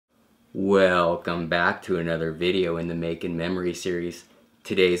Welcome back to another video in the Making Memories series.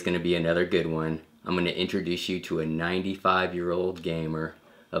 Today is going to be another good one. I'm going to introduce you to a 95-year-old gamer,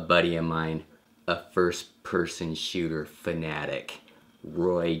 a buddy of mine, a first-person shooter fanatic,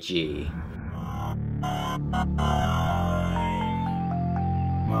 Roy G.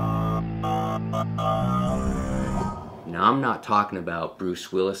 Now, I'm not talking about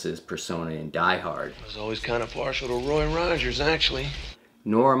Bruce Willis's persona in Die Hard. I was always kind of partial to Roy Rogers, actually.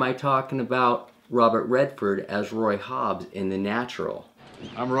 Nor am I talking about Robert Redford as Roy Hobbs in The Natural.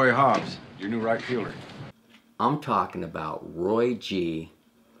 I'm Roy Hobbs, your new right fielder. I'm talking about Roy G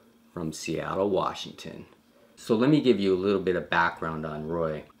from Seattle, Washington. So let me give you a little bit of background on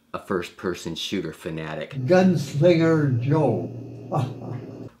Roy, a first-person shooter fanatic. Gunslinger Joe.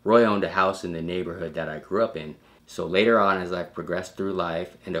 Roy owned a house in the neighborhood that I grew up in. So later on, as I progressed through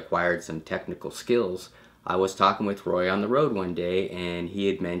life and acquired some technical skills, I was talking with Roy on the road one day, and he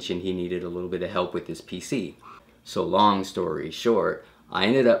had mentioned he needed a little bit of help with his PC. So long story short, I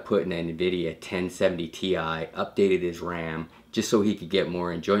ended up putting an NVIDIA 1070 Ti, updated his RAM, just so he could get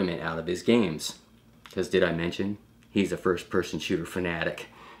more enjoyment out of his games. Because did I mention, he's a first-person shooter fanatic.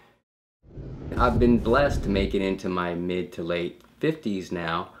 I've been blessed to make it into my mid to late 50s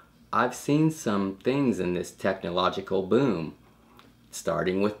now. I've seen some things in this technological boom,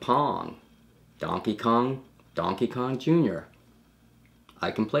 starting with Pong. Donkey Kong Jr.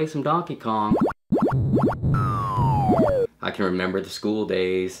 I can play some Donkey Kong. I can remember the school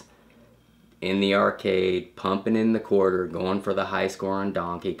days in the arcade, pumping in the quarter, going for the high score on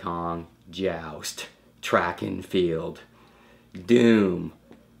Donkey Kong, Joust, Track and Field, Doom,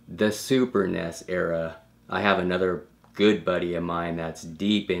 the Super NES era. I have another good buddy of mine that's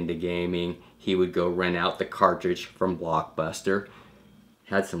deep into gaming. He would go rent out the cartridge from Blockbuster.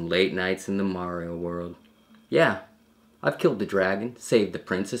 Had some late nights in the Mario world. Yeah, I've killed the dragon, saved the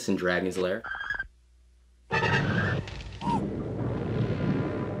princess in Dragon's Lair.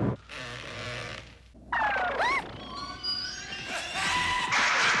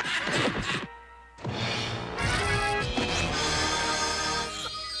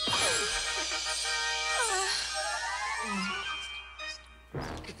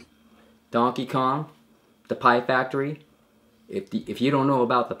 Donkey Kong, the Pie Factory. If you don't know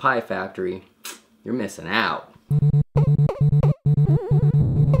about the Pie Factory, you're missing out.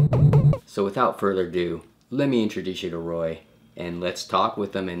 So without further ado, let me introduce you to Roy, and let's talk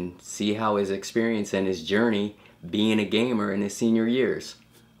with him and see how his experience and his journey being a gamer in his senior years.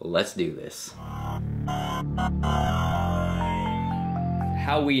 Let's do this.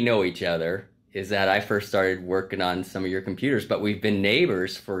 How we know each other is that I first started working on some of your computers, but we've been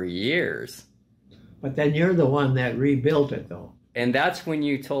neighbors for years. But then you're the one that rebuilt it, though. And that's when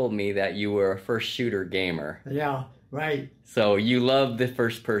you told me that you were a first shooter gamer. Yeah, right. So you love the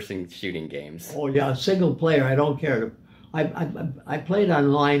first person shooting games. Oh yeah, single player, I don't care. I played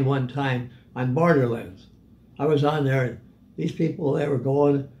online one time on Borderlands. I was on there, and these people, they were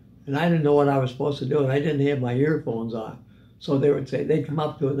going, and I didn't know what I was supposed to do, and I didn't have my earphones on. So they would say, they'd come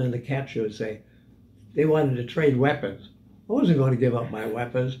up to it, and then the capture would say, they wanted to trade weapons. I wasn't going to give up my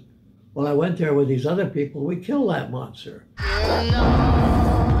weapons. Well, I went there with these other people. We killed that monster.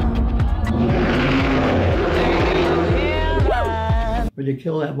 When you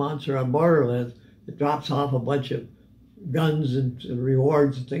kill that monster on Borderlands, it drops off a bunch of guns and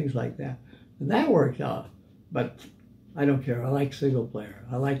rewards and things like that. And that worked out. But I don't care. I like single player.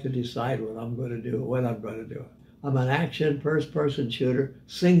 I like to decide what I'm going to do, when I'm going to do it. I'm an action first-person shooter,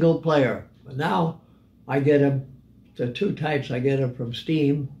 single player. But now I get them, the two types. I get them from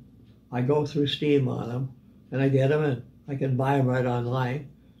Steam. I go through Steam on them, and I get them, and I can buy them right online,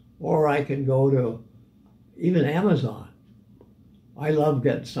 or I can go to even Amazon. I love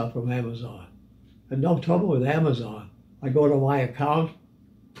getting stuff from Amazon, and no trouble with Amazon. I go to my account,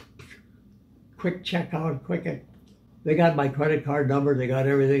 quick checkout, quick. They got my credit card number, they got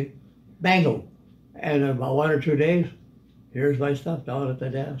everything, bango. And in about 1 or 2 days, here's my stuff down at the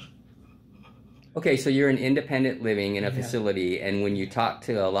desk. Okay, so you're an independent living in a facility, and when you talk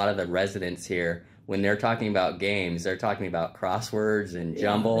to a lot of the residents here, when they're talking about games, they're talking about crosswords and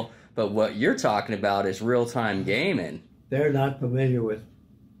jumble, but what you're talking about is real-time gaming. They're not familiar with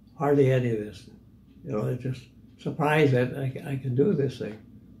hardly any of this. You know, they're just surprised that I can do this thing.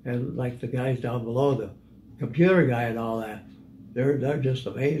 And like the guys down below, the computer guy and all that, they're just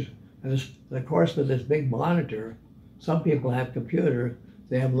amazing. And this, of course, with this big monitor, some people have computers,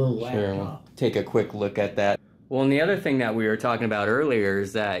 they have a little laptop. Sure. Take a quick look at that. Well, and the other thing that we were talking about earlier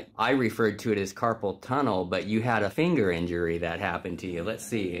is that I referred to it as carpal tunnel, but you had a finger injury that happened to you. Let's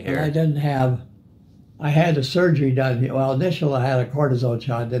see here. And I didn't have I had a surgery done. Well, initially I had a cortisone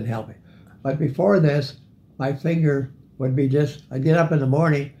shot, it didn't help me. But before this, my finger would be just, I'd get up in the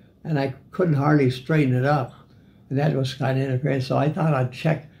morning and I couldn't hardly straighten it up. And that was kind of interfering. So I thought I'd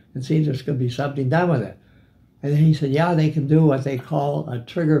check and see if there's going to be something done with it. And then he said, yeah, they can do what they call a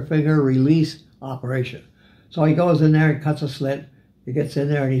trigger finger release operation. So he goes in there and cuts a slit. He gets in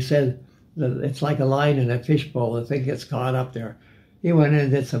there and he said, it's like a line in a fishbowl. The thing gets caught up there. He went in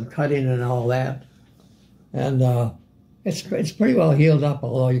and did some cutting and all that. And it's pretty well healed up,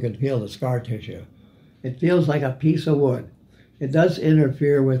 although you can feel the scar tissue. It feels like a piece of wood. It does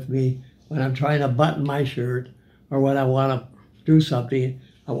interfere with me when I'm trying to button my shirt or when I want to do something.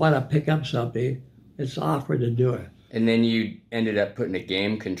 I want to pick up something. It's awkward to do it. And then you ended up putting a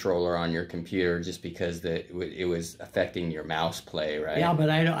game controller on your computer just because it was affecting your mouse play, right? Yeah, but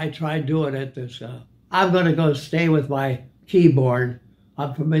I tried doing it. I'm going to go stay with my keyboard.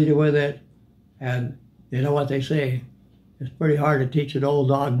 I'm familiar with it. And you know what they say. It's pretty hard to teach an old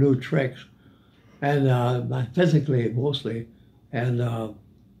dog new tricks. And physically, mostly. And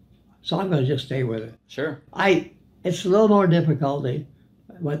so I'm going to just stay with it. Sure. It's a little more difficulty.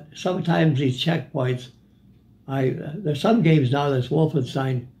 But sometimes these checkpoints, there's some games now, this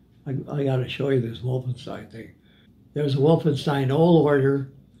Wolfenstein, I got to show you this Wolfenstein thing. There's a Wolfenstein Old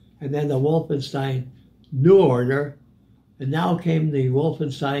Order, and then the Wolfenstein New Order, and now came the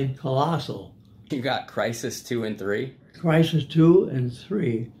Wolfenstein Colossal. You got Crisis 2 and 3? Crisis 2 and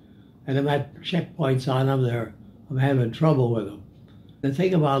 3, and I'm at checkpoints on them, I'm having trouble with them. The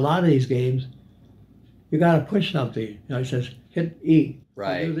thing about a lot of these games, you got to push something. You know, it says, hit E.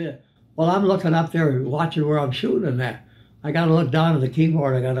 Right. Do this. Well, I'm looking up there, watching where I'm shooting at. I got to look down at the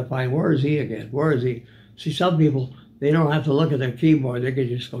keyboard. I got to find, where is he again? Where is he? See, some people, they don't have to look at their keyboard. They can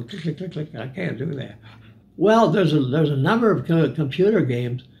just go click, click, click, click. I can't do that. Well, there's a number of computer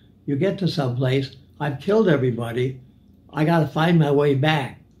games. You get to some place, I've killed everybody. I got to find my way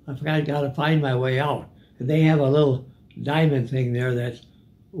back. I got to find my way out. And they have a little diamond thing there that's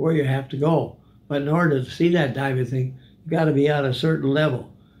where you have to go. But in order to see that diamond thing, you got to be at a certain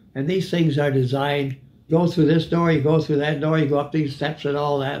level. And these things are designed, go through this door, you go through that door, you go up these steps and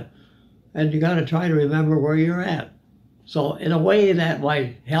all that. And you got to try to remember where you're at. So in a way that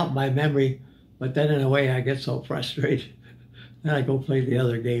might help my memory, but then in a way I get so frustrated that I go play the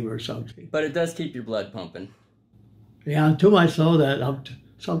other game or something. But it does keep your blood pumping. Yeah, too much so that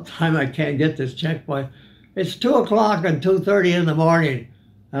sometimes I can't get this checkpoint. It's 2 o'clock and 2:30 in the morning.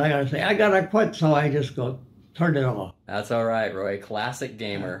 And I got to say, I got to quit, so I just go, turn it off. That's all right, Roy. Classic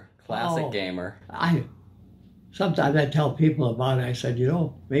gamer. Classic gamer. Sometimes I tell people about it. I said, you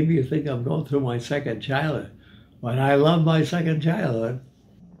know, maybe you think I'm going through my second childhood. But I love my second childhood.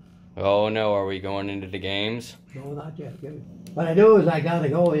 Oh, no. Are we going into the games? No, not yet. What I do is I got to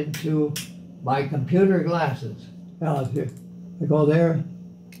go into my computer glasses. Now, if I go there,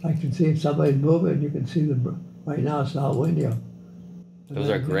 I can see if somebody's moving. You can see them. Right now, it's not window. Those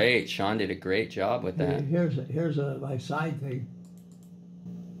are great. Sean did a great job with that. Here's my side thing.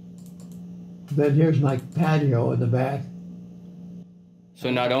 Then here's my patio in the back. So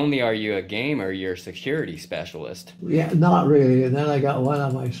not only are you a gamer, you're a security specialist. Yeah, not really. And then I got one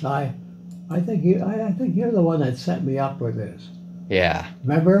on my side. I think you're the one that set me up with this. Yeah.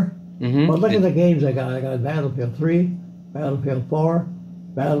 Remember? Mm-hmm. Well, look at the games I got. I got Battlefield 3, Battlefield 4,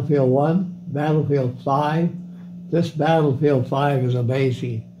 Battlefield 1, Battlefield 5. This Battlefield 5 is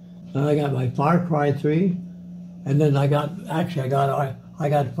amazing. And I got my Far Cry 3, and then I got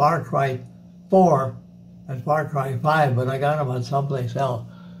Far Cry 4 and Far Cry 5, but I got them on someplace else.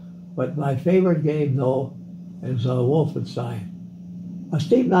 But my favorite game, though, is Wolfenstein.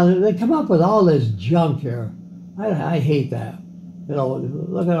 Now, they come up with all this junk here. I hate that. You know,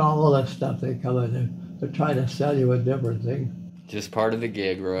 look at all of that stuff they come in and they're trying to sell you a different thing. Just part of the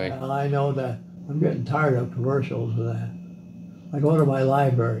gig, Roy. I know that. I'm getting tired of commercials for that. I go to my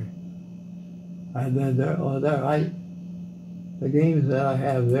library, and then the games that I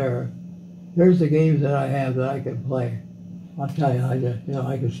have there. Here's the games that I have that I can play. I'll tell you, I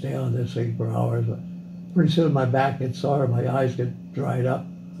could stay on this thing for hours, but pretty soon my back gets sore, my eyes get dried up.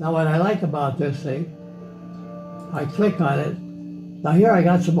 Now, what I like about this thing, I click on it. Now here I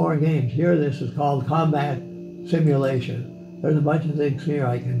got some more games. Here, this is called Combat Simulation. There's a bunch of things here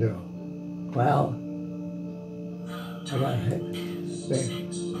I can do. Well, I got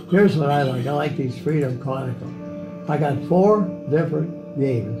here's what I like. I like these Freedom Chronicles. I got 4 different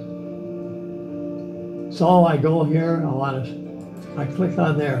games. So I go here, I click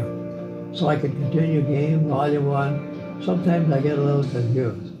on there so I can continue game, volume 1. Sometimes I get a little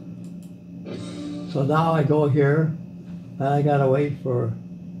confused. So now I go here, and I gotta wait for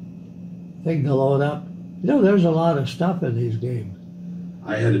thing to load up. You know, there's a lot of stuff in these games.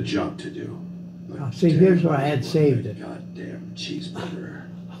 I had a job to do. See, here's where I had saved it. Goddamn cheeseburger.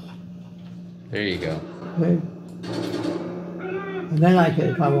 There you go. Okay? And then I can,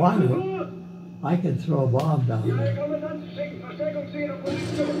 if I want to, I can throw a bomb down there. I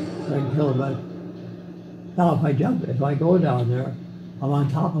can kill it. Now if I go down there, I'm on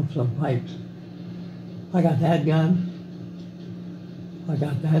top of some pipes. I got that gun. I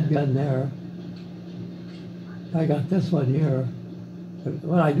got that gun there. I got this one here.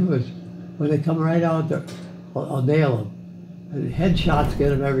 What I do is, when they come right out there, I'll nail them. And headshots get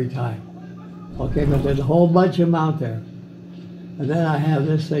them every time. Okay, but there's a whole bunch of them out there. And then I have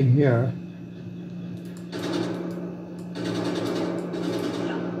this thing here.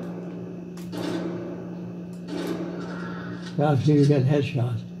 Now see you get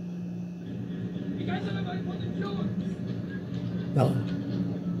headshots. No.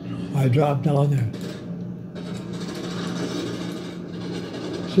 I dropped down there.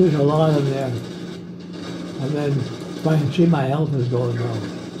 See, there's a lot of them there. And then I can see my health is going down.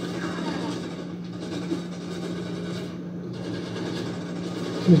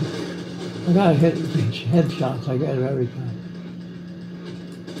 I gotta hit headshots. I get them every time.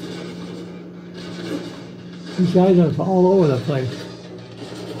 These guys are all over the place.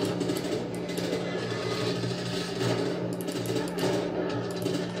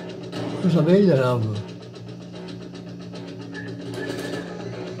 There's a million of them.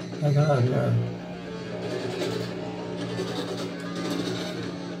 I got them there.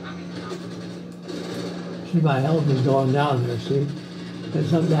 See, my health is going down there, see? And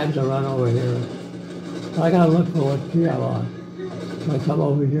sometimes I run over here. I gotta look for what key I'm on. So I come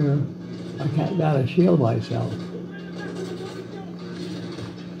over here, I gotta shield myself.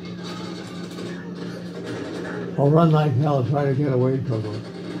 I'll run like hell, try to get away from them.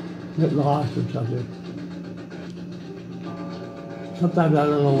 Get lost or something. Sometimes I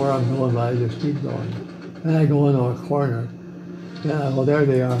don't know where I'm going, but I just keep going. Then I go into a corner. Yeah, well, there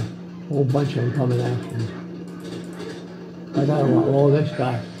they are. A whole bunch of them coming after me. I gotta, oh, this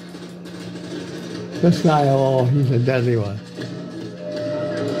guy. This guy, oh, he's a deadly one.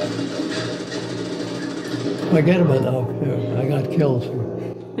 I get him enough here. I got kills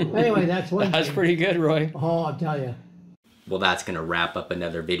here. Anyway, that's one That's thing. pretty good, Roy. Oh, I'll tell you. Well, that's going to wrap up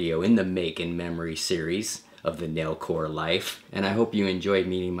another video in the Making Memories series of the Nail Corps life. And I hope you enjoyed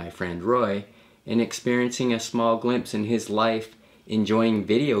meeting my friend Roy and experiencing a small glimpse in his life enjoying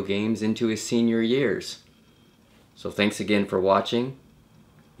video games into his senior years. So thanks again for watching.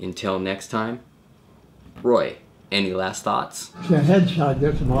 Until next time, Roy, any last thoughts? See, a headshot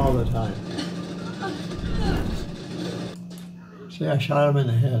gets them all the time. See, I shot him in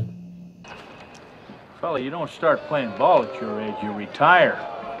the head. Fella, you don't start playing ball at your age, you retire.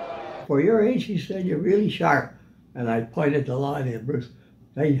 For your age, he said, you're really sharp. And I pointed the line at Bruce.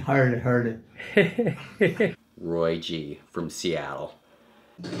 They heard it. Roy G. from Seattle.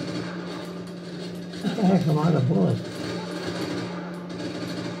 What the heck am I on a bullet?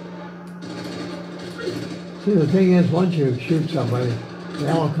 See, the thing is, once you shoot somebody, they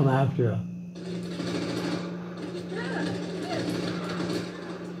all come after you.